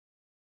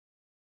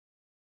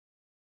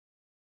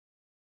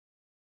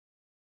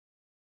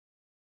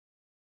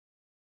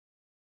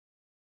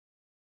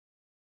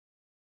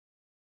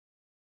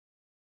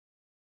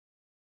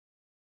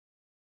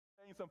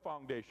some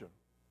foundation.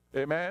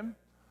 Amen?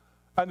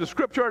 And the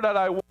scripture that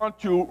I want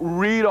to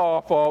read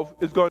off of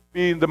is going to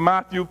be in the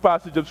Matthew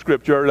passage of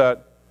scripture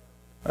that,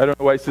 I don't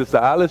know why Sister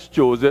Alice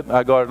chose it.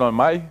 I got it on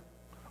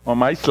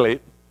my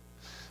slate,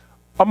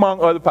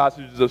 among other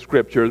passages of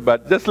scriptures.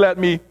 But just let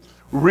me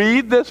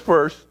read this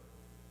first,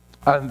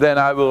 and then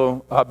I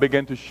will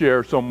begin to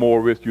share some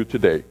more with you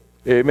today.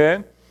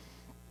 Amen?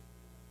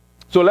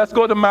 So let's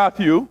go to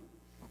Matthew.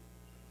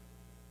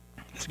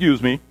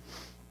 Excuse me.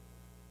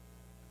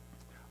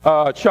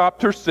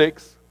 Chapter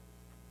 6.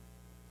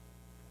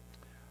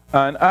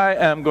 And I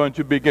am going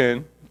to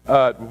begin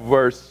at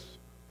verse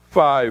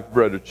 5,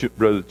 Brother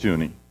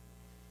Tooney.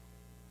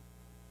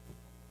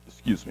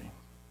 Excuse me.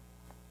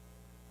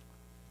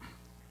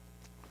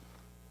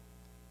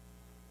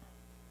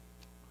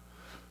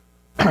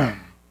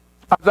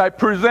 As I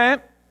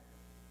present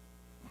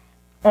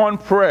on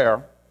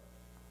prayer,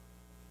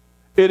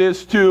 it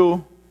is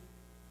to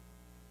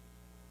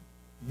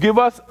give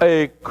us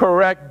a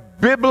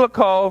correct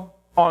biblical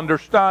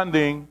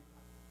understanding,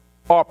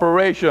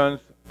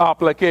 operations,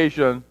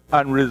 application,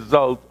 and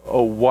result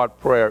of what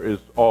prayer is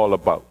all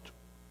about.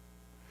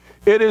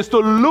 It is to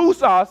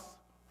loose us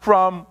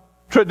from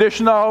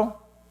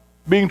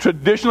being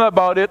traditional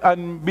about it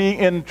and being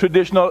in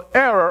traditional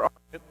error of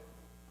it.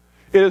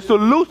 It is to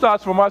loose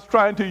us from us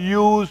trying to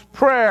use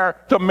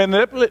prayer to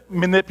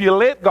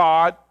manipulate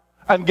God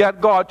and get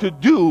God to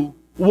do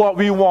what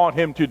we want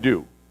him to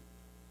do,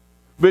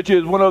 which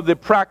is one of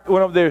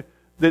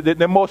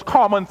the most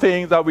common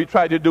things that we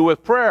try to do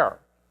with prayer.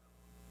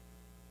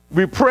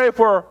 We pray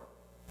for,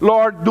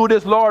 Lord, do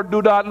this, Lord,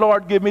 do that,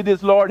 Lord, give me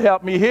this, Lord,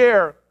 help me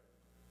here.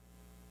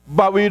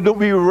 But we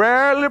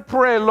rarely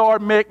pray,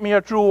 Lord, make me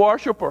a true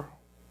worshiper.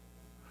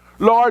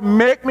 Lord,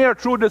 make me a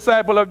true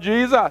disciple of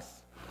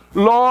Jesus.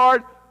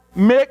 Lord,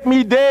 make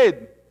me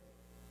dead.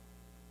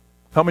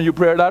 How many of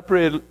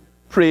you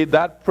prayed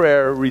that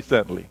prayer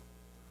recently?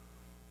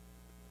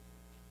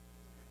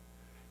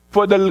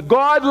 For the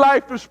God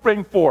life to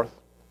spring forth,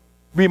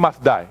 we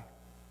must die.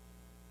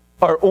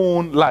 Our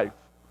own life.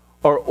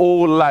 Our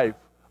old life,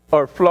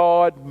 our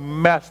flawed,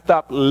 messed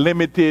up,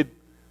 limited,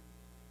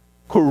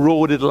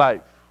 corroded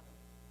life.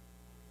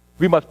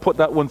 We must put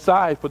that one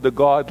side for the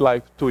God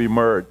life to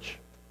emerge.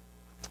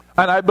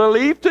 And I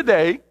believe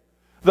today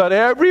that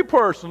every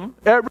person,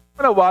 every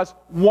one of us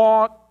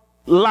wants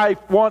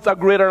a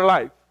greater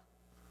life.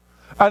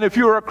 And if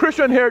you're a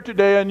Christian here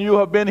today and you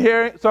have been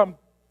hearing some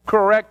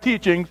correct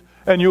teachings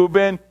and you've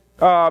been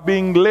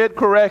being led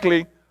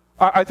correctly,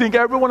 I think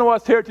every one of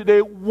us here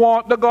today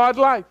want the God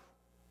life.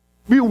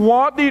 We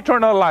want the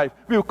eternal life.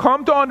 We've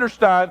come to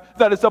understand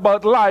that it's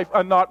about life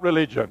and not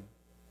religion.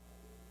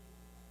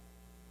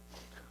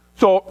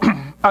 So,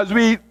 as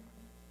we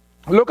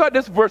look at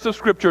this verse of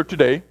scripture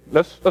today,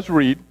 let's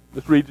read.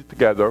 Let's read it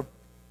together.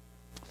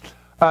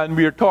 And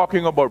we are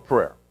talking about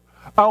prayer.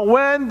 And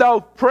when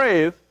thou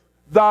prayest,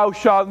 thou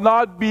shalt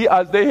not be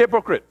as the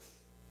hypocrites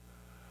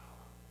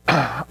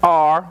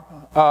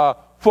are,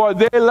 for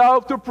they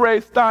love to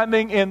pray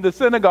standing in the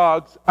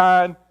synagogues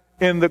and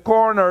in the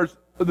corners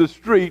of the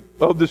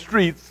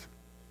streets,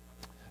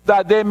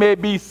 that they may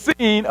be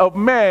seen of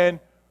men.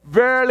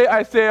 Verily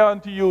I say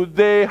unto you,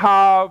 they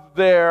have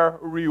their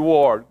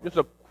reward. Just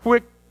a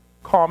quick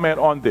comment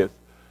on this.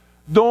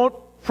 Don't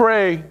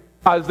pray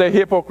as the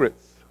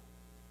hypocrites.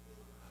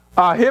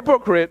 A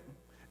hypocrite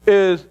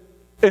is,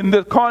 in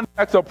the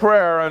context of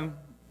prayer, and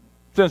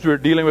since we're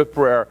dealing with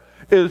prayer,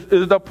 is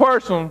the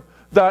person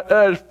that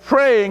is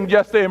praying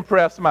just to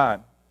impress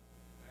man.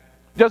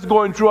 Just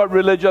going through a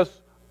religious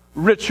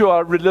ritual,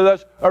 a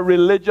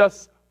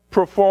religious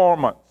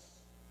performance.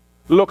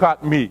 Look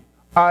at me.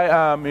 I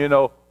am,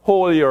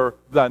 holier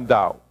than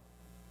thou.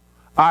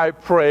 I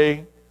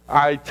pray,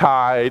 I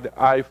tithe,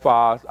 I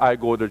fast, I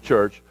go to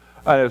church.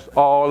 And it's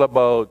all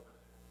about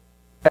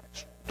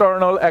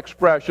external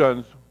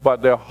expressions,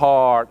 but their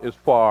heart is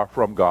far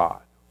from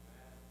God.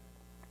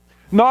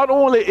 Not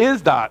only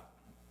is that,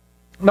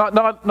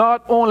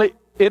 not only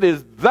it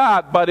is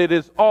that, but it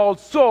is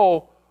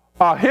also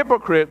a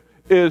hypocrite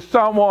is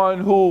someone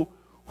who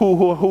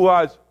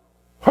has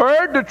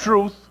heard the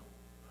truth,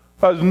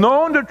 has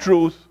known the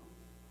truth,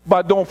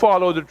 but don't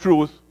follow the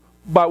truth,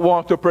 but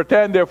wants to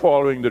pretend they're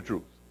following the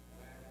truth.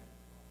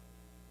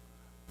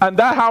 And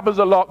that happens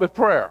a lot with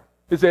prayer.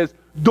 It says,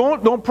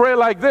 don't pray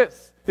like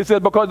this. It says,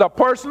 because the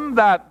person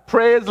that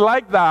prays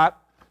like that,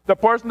 the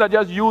person that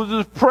just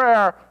uses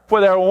prayer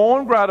for their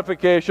own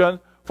gratification,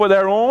 for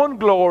their own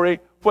glory,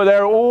 for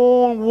their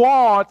own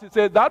wants, it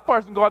says that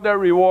person got their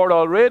reward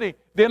already.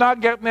 They're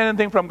not getting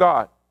anything from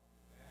God.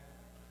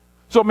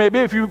 So maybe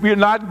if we're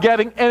not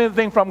getting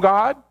anything from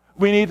God,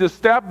 we need to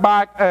step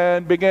back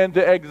and begin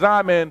to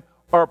examine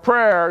our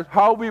prayers,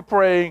 how we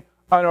pray,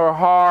 and our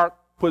heart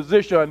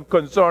position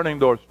concerning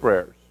those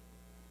prayers.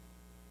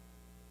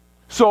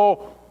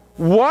 So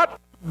what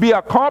we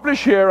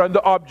accomplish here, and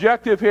the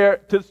objective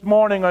here this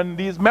morning on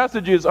these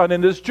messages and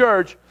in this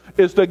church,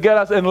 is to get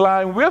us in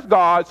line with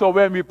God, so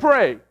when we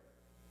pray,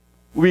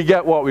 we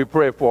get what we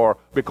pray for,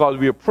 because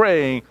we are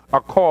praying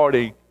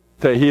according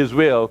to His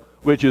will,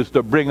 which is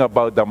to bring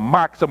about the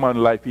maximum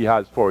life he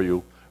has for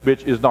you,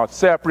 which is not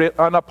separate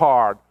and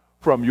apart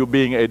from you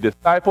being a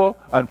disciple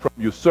and from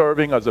you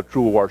serving as a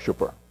true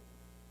worshiper.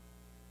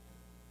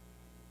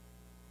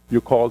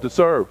 You're called to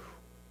serve.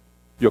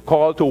 You're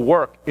called to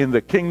work in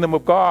the kingdom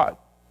of God.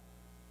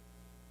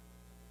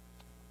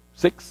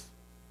 6.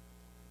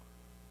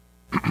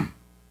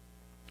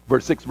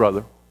 Verse 6,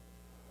 brother.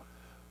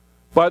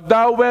 But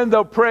thou, when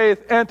thou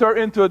prayest, enter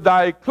into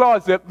thy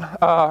closet.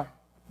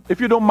 If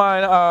you don't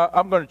mind,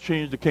 I'm going to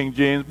change the King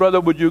James.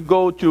 Brother, would you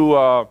go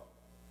to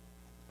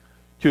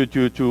the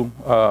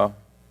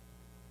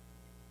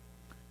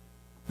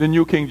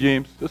New King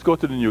James? Let's go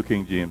to the New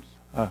King James.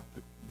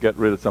 Get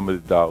rid of some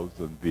of the thous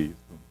and these,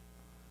 and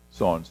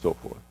so on and so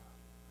forth.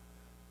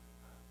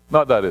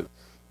 Not that it's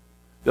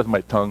just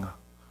my tongue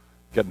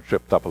getting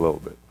tripped up a little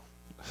bit.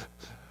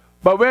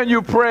 But when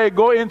you pray,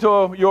 go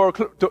into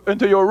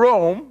your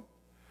room,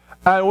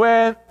 and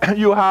when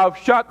you have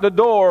shut the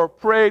door,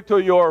 pray to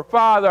your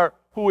Father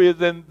who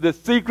is in the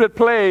secret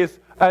place,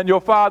 and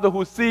your Father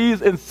who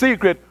sees in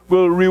secret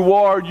will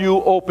reward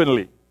you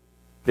openly.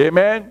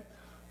 Amen?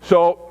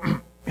 So,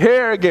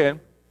 here again,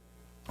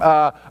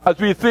 as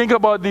we think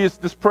about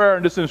this prayer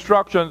and these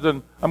instructions,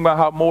 and I'm going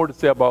to have more to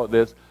say about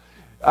this,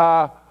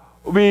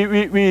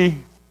 we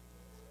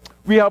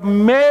have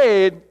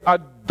made a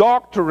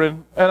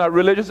doctrine and a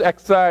religious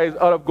exercise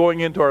out of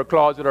going into our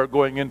closet or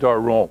going into our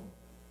room.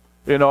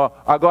 You know,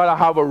 I got to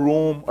have a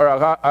room, or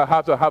I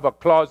have to have a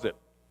closet.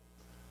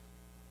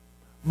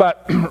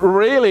 But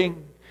really,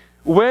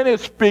 when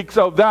it speaks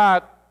of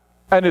that,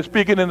 and it's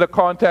speaking in the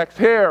context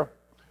here,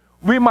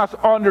 we must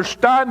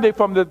understand it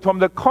from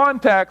the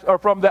context, or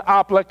from the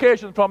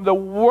application, from the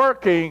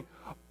working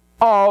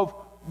of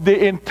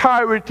the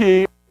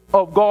entirety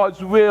of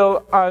God's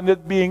will, and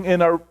it being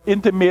in an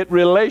intimate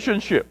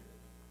relationship.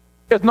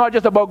 It's not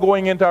just about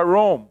going into a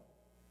room.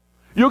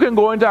 You can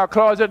go into a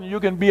closet and you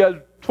can be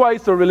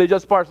twice a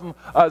religious person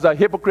as a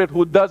hypocrite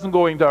who doesn't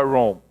go into a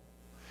room.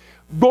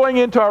 Going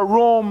into a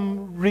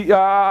room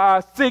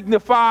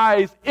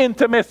signifies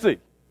intimacy.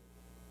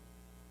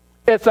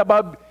 It's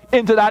about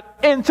into that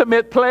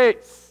intimate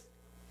place.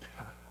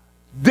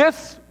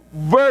 This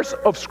verse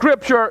of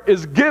Scripture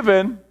is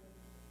given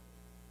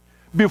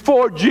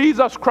before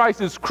Jesus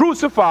Christ is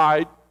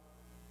crucified,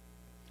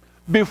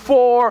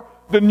 before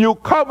the new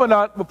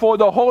covenant, before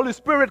the Holy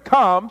Spirit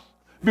comes,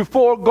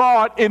 before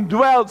God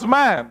indwells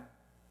man.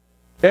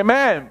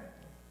 Amen.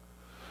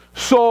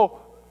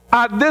 So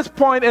at this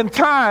point in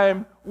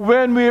time,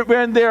 when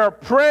they are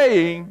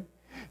praying,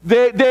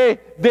 they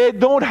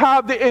don't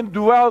have the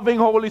indwelling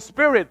Holy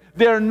Spirit.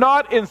 They're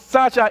not in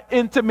such an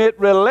intimate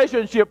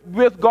relationship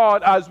with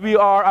God as we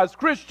are as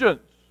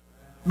Christians,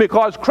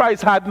 because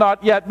Christ had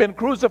not yet been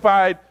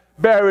crucified,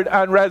 buried,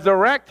 and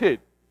resurrected.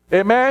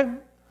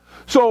 Amen.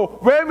 So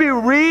when we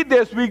read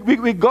this,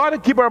 we got to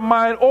keep our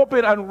mind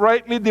open and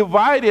rightly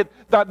divide it,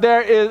 that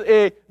there is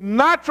a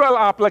natural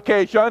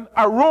application,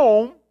 a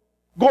room.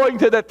 Going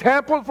to the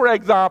temple, for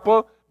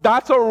example,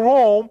 that's a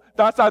room,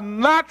 that's a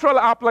natural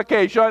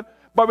application.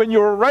 But when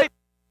you write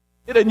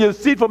it and you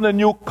see it from the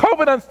new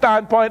covenant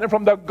standpoint and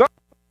from the God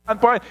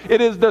standpoint,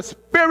 it is the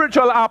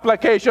spiritual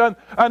application.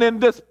 And in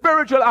this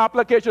spiritual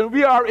application,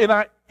 we are in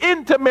an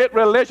intimate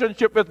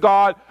relationship with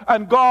God,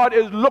 and God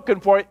is looking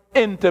for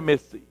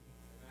intimacy.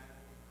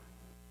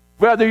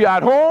 Whether you're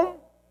at home,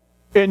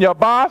 in your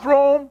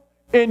bathroom,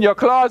 in your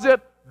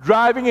closet,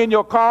 driving in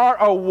your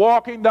car, or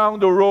walking down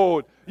the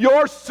road,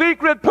 your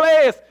secret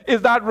place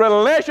is that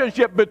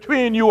relationship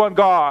between you and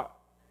God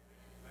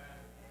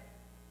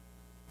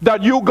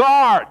that you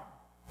guard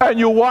and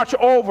you watch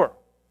over,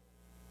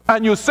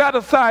 and you set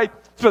aside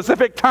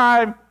specific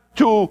time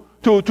to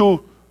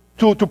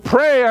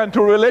pray and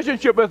to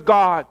relationship with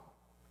God.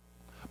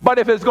 But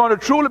if it's going to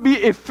truly be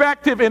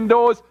effective in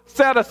those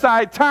set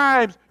aside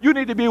times, you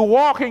need to be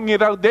walking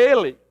it out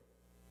daily.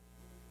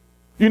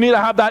 You need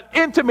to have that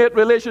intimate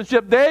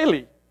relationship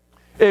daily.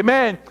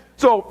 Amen.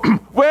 So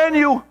when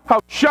you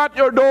have shut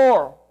your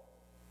door,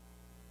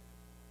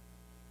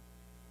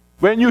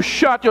 when you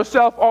shut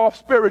yourself off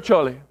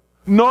spiritually,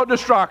 no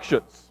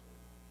distractions.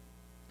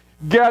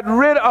 Get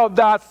rid of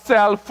that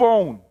cell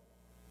phone.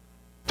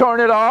 Turn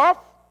it off.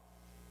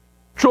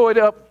 Throw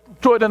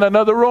it in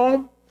another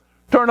room.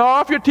 Turn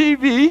off your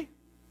TV.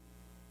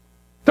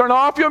 Turn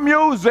off your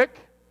music.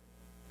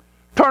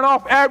 Turn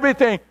off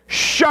everything.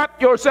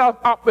 Shut yourself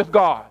up with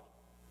God.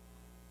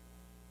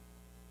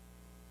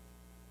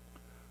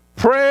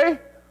 Pray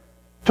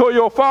to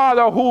your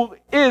Father who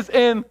is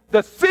in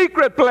the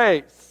secret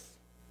place.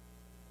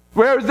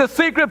 Where is the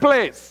secret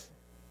place?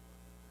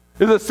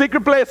 Is the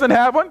secret place in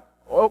heaven?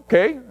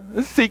 Okay,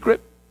 it's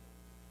secret.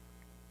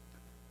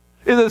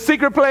 Is the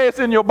secret place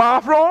in your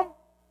bathroom?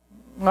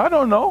 I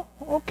don't know.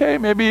 Okay,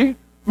 maybe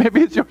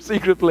it's your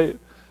secret place.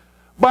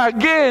 But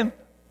again,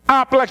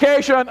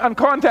 application and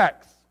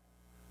context.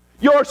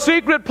 Your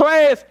secret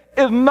place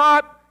is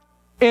not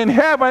in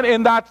heaven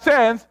in that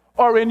sense,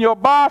 or in your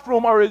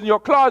bathroom, or in your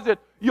closet.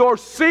 Your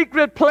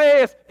secret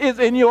place is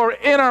in your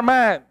inner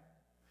man.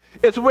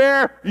 It's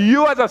where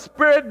you as a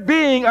spirit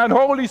being and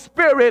Holy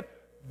Spirit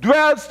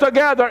dwells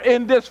together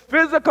in this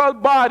physical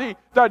body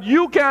that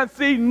you can't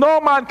see, no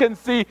man can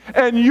see,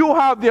 and you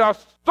have the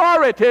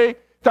authority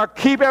to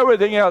keep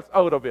everything else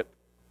out of it.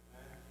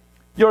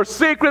 Your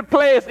secret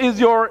place is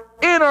your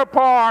inner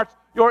part,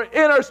 your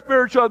inner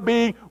spiritual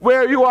being,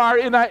 where you are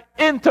in an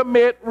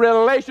intimate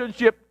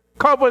relationship,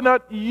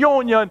 covenant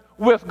union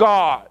with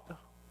God.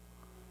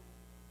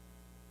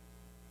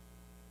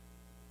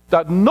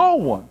 That no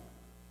one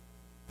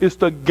is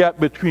to get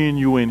between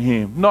you and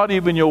him. Not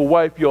even your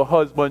wife, your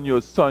husband,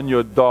 your son,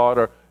 your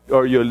daughter,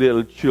 or your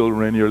little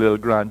children, your little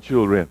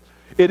grandchildren.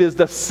 It is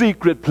the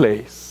secret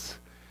place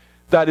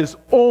that is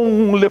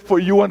only for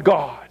you and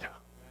God.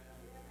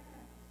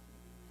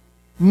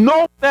 No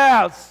one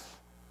else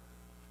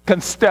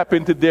can step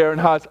into there and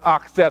has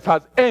access,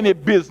 has any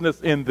business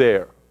in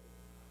there.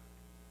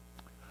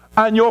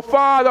 And your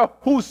Father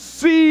who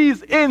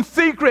sees in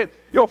secret,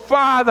 your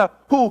Father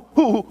who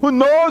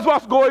knows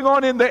what's going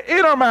on in the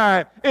inner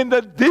man, in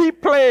the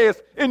deep place,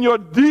 in your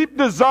deep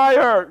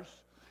desires,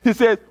 he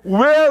says,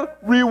 will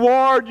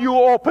reward you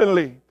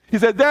openly. He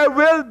said, there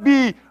will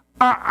be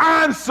an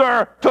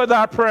answer to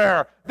that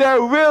prayer.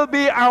 There will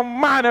be a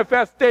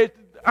manifested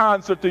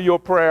answer to your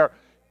prayer.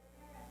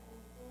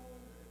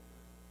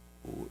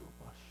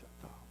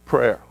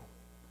 Prayer.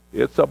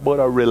 It's about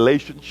a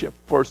relationship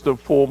first and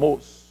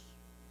foremost.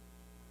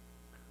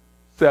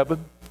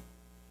 7.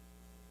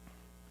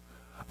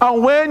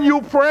 And when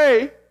you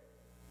pray,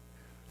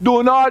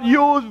 do not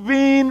use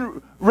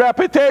vain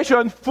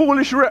repetition,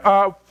 foolish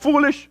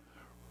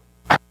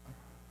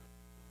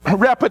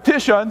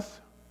repetitions,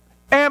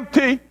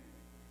 empty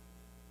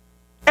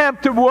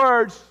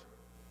words,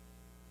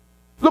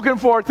 looking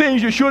for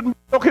things you shouldn't be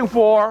looking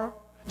for,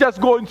 just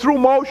going through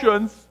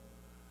motions,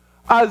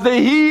 as the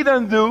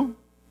heathen do,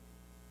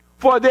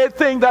 for they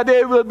think that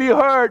they will be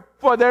heard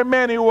for their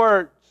many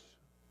words.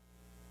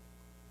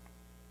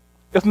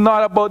 It's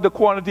not about the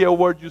quantity of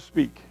words you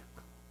speak.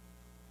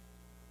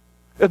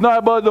 It's not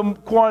about the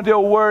quantity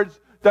of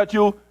words that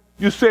you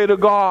say to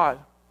God.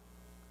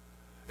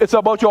 It's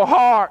about your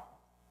heart.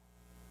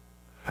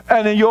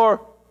 And in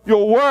your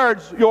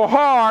words, your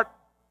heart,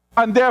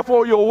 and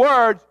therefore your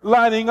words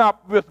lining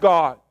up with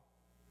God.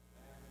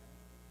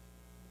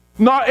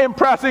 Not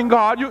impressing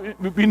God.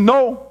 We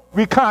know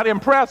we can't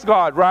impress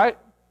God, right?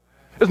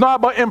 It's not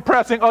about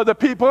impressing other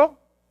people.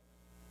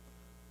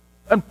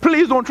 And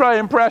please don't try to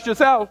impress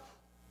yourself.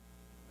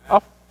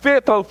 A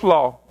fatal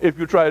flaw if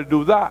you try to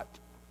do that.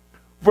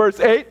 Verse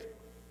 8.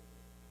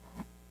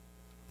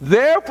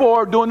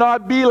 Therefore, do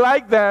not be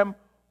like them,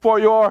 for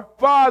your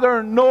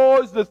Father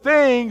knows the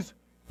things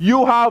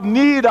you have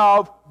need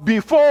of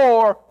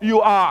before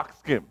you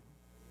ask him.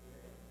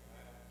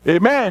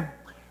 Amen.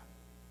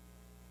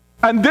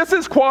 And this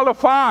is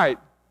qualified.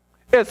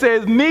 It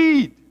says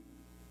need.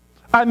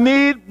 A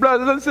need,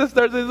 brothers and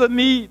sisters, is a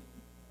need.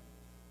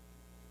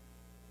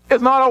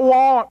 It's not a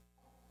want.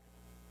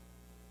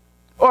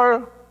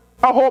 Or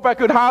I hope I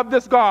could have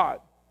this,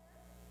 God.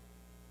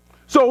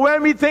 So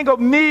when we think of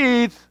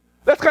needs,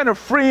 let's kind of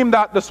frame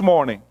that this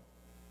morning.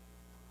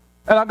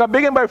 And I'm going to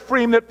begin by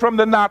framing it from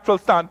the natural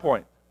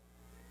standpoint.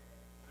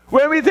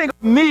 When we think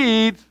of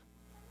needs,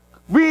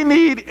 we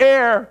need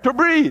air to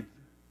breathe.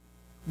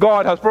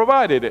 God has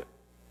provided it.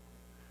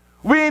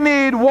 We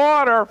need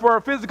water for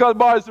our physical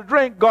bodies to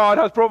drink. God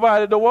has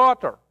provided the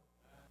water.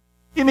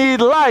 We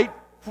need light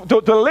to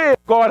live.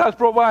 God has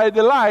provided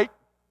the light.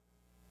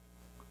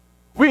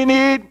 We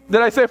need,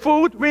 did I say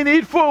food? We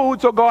need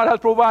food, so God has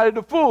provided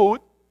the food.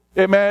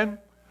 Amen.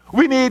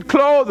 We need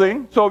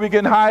clothing, so we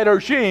can hide our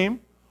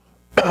shame.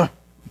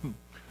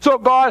 So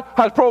God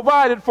has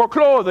provided for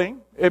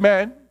clothing.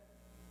 Amen.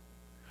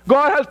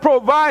 God has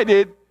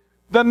provided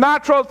the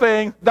natural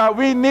things that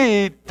we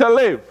need to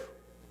live.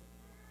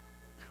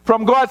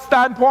 From God's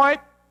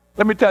standpoint,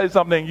 let me tell you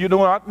something. You do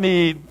not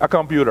need a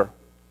computer.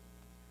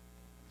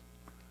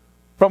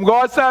 From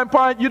God's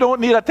standpoint, you don't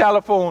need a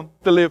telephone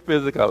to live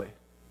physically.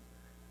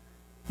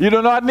 You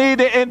do not need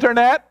the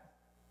internet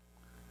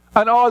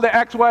and all the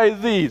X,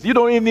 Y, Z's. You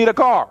don't even need a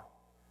car.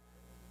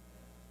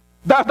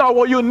 That's not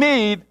what you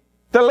need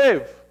to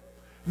live.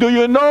 Do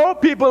you know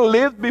people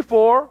lived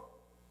before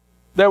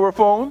there were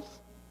phones,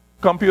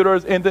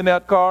 computers,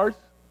 internet, cars?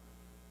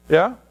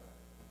 Yeah?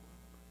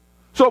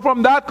 So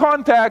from that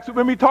context,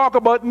 when we talk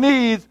about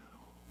needs,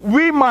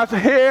 we must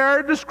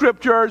hear the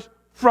scriptures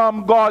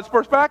from God's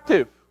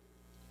perspective.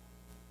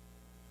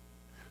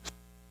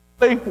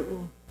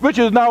 Which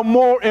is now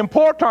more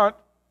important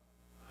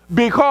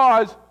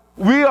because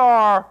we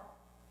are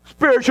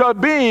spiritual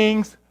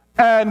beings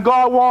and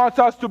God wants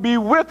us to be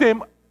with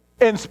him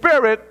in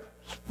spirit,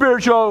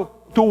 to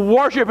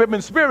worship him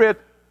in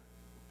spirit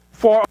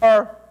for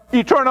our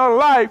eternal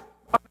life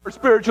and our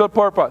spiritual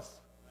purpose.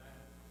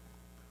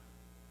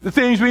 The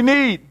things we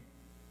need.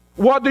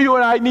 What do you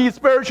and I need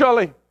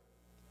spiritually?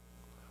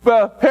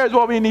 Well, here's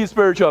what we need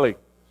spiritually,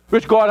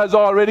 which God has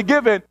already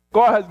given.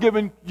 God has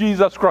given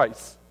Jesus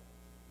Christ.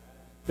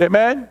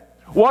 Amen?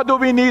 What do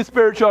we need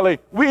spiritually?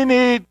 We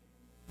need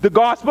the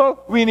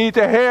gospel, we need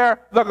to hear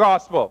the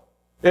gospel.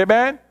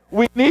 Amen?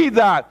 We need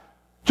that.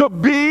 To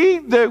be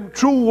the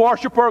true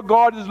worshiper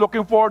God is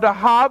looking for, to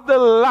have the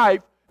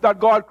life that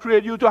God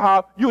created you to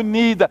have, you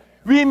need that.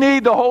 We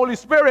need the Holy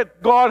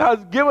Spirit. God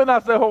has given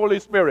us the Holy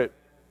Spirit.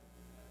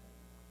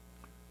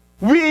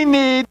 We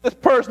need this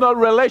personal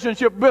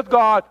relationship with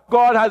God.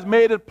 God has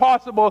made it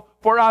possible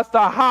for us to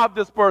have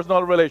this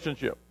personal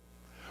relationship.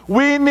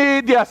 We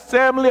need the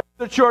assembly of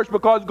the church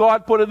because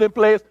God put it in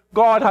place.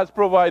 God has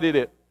provided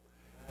it.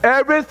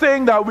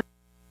 Everything that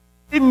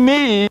we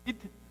need,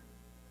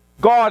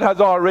 God has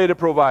already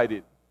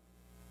provided.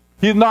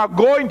 He's not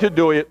going to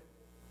do it.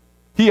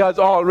 He has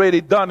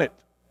already done it.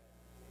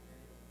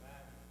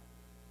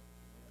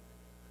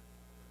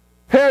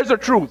 Here's the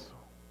truth.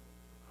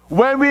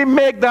 When we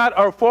make that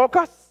our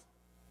focus,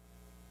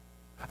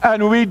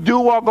 and we do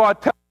what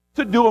God tells us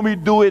to do, and we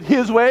do it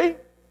His way,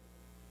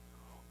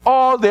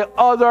 all the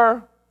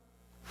other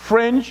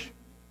fringe,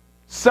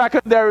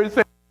 secondary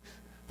things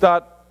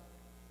that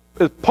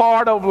is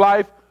part of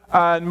life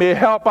and may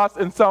help us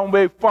in some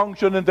way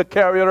function in the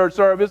carry our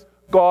service,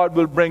 God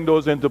will bring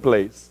those into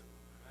place.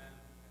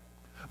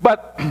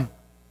 But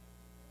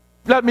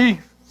let me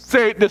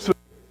say it this way.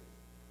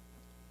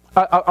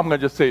 I'm going to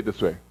just say it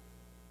this way.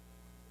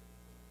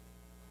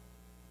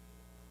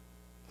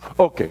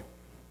 Okay.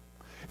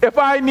 If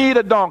I need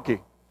a donkey,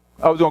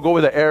 I was going to go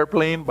with an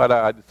airplane, but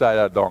I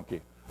decided a donkey.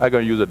 I'm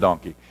going to use a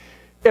donkey.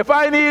 If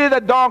I needed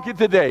a donkey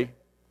today,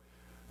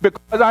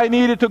 because I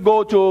needed to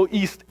go to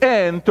East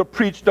End to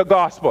preach the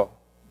gospel,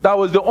 that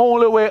was the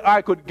only way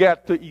I could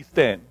get to East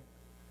End.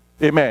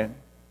 Amen.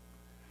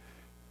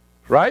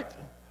 Right?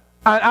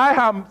 And I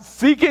am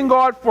seeking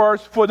God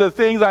first for the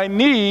things I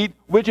need,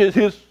 which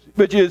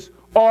is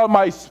all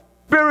my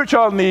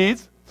spiritual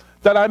needs,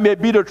 that I may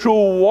be the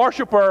true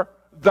worshiper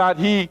that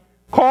He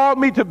called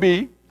me to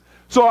be.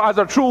 So as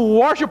a true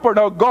worshiper,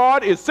 now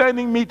God is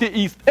sending me to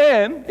East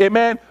End,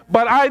 amen,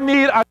 but I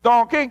need a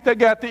donkey to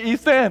get to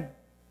East End.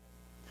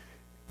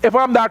 If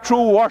I'm that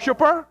true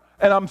worshiper,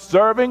 and I'm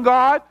serving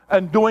God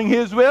and doing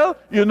His will,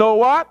 you know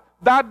what?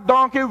 That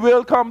donkey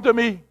will come to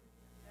me.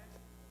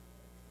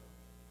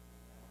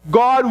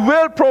 God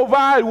will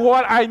provide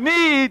what I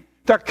need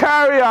to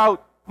carry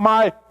out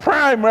my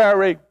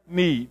primary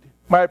need,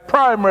 my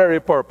primary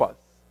purpose.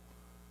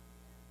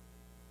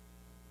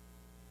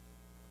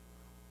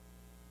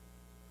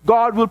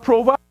 God will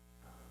provide.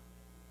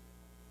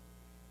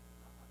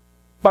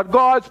 But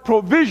God's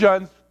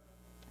provisions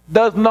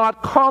does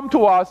not come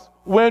to us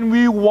when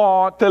we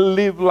want to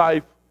live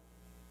life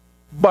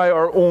by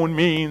our own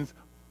means,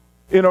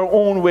 in our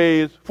own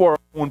ways, for our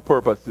own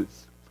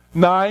purposes.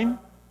 9.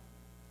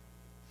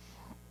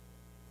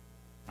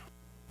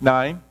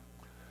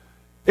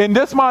 In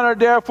this manner,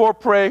 therefore,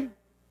 pray,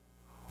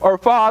 our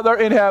Father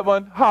in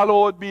heaven,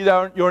 hallowed be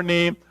your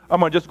name.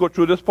 I'm going to just go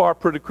through this part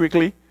pretty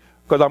quickly,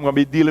 because I'm going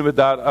to be dealing with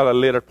that at a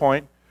later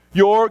point.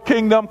 Your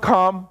kingdom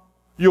come,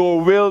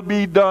 your will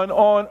be done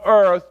on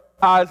earth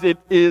as it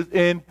is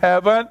in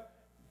heaven.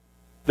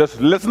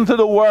 Just listen to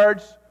the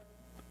words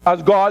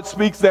as God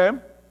speaks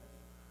them.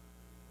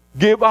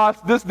 Give us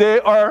this day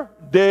our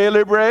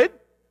daily bread,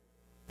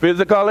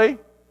 physically,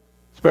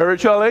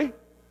 spiritually.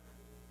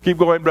 Keep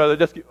going, brother.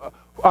 Just keep,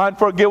 and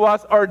forgive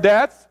us our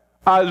debts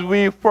as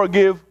we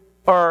forgive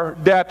our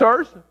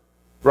debtors.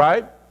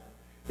 Right?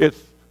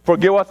 It's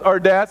forgive us our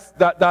debts.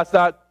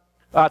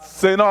 That's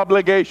sin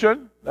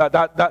obligation.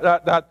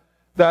 The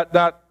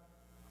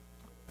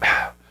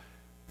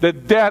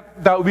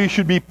debt that we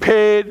should be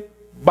paid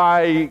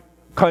by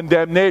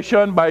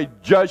condemnation, by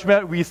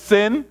judgment, we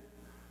sin.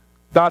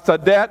 That's a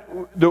debt.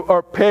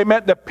 Our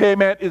payment, the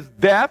payment is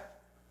death.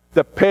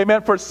 The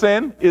payment for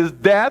sin is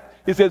death.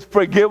 He says,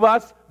 forgive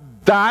us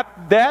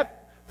that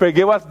debt.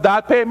 Forgive us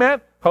that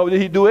payment. How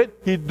did He do it?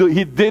 He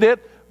did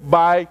it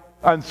by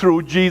and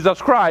through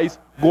Jesus Christ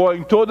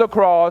going to the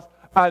cross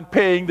and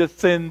paying the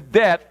sin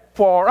debt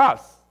for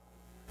us.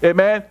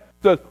 Amen?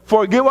 So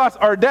forgive us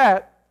our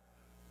debt.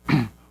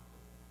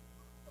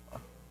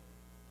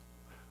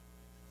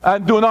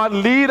 And do not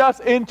lead us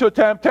into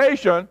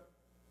temptation,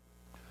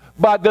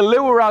 but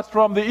deliver us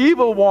from the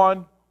evil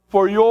one.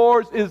 For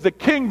yours is the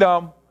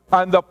kingdom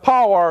and the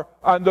power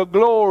and the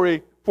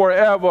glory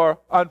forever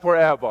and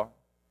forever.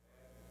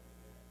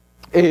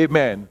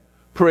 Amen.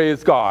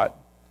 Praise God.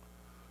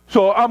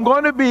 So I'm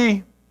going to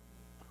be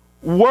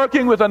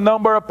working with a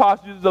number of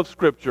passages of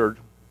Scripture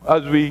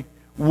as we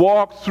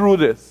walk through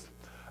this.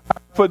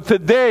 For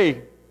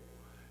today,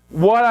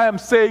 what I am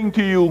saying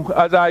to you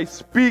as I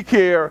speak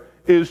here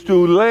is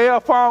to lay a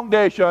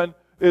foundation,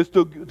 is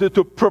to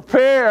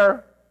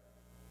prepare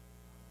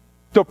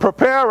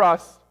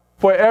us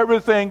for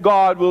everything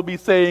God will be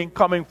saying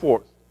coming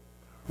forth.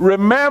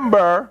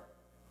 Remembering,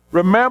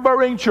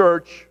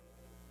 church,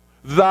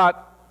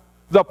 that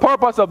the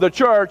purpose of the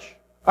church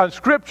and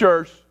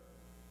Scriptures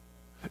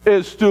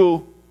is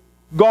to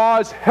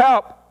God's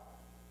help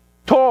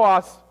to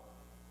us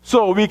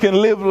so we can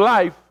live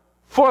life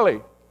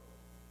fully.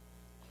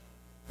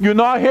 You're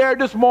not here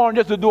this morning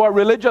just to do a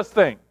religious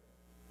thing.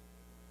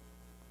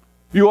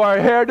 You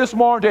are here this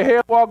morning to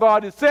hear what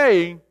God is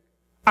saying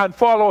and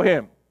follow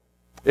him.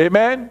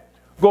 Amen?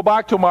 Go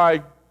back to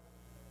my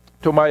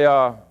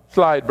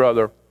slide,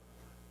 brother.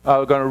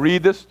 I'm going to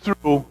read this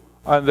through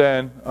and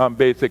then I'm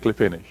basically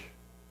finished.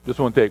 This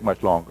won't take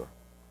much longer.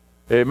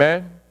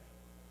 Amen?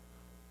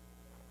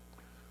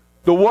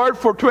 The word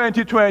for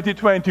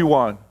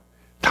 2020-21.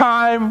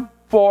 Time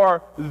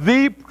for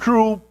the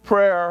true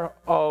prayer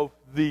of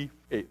the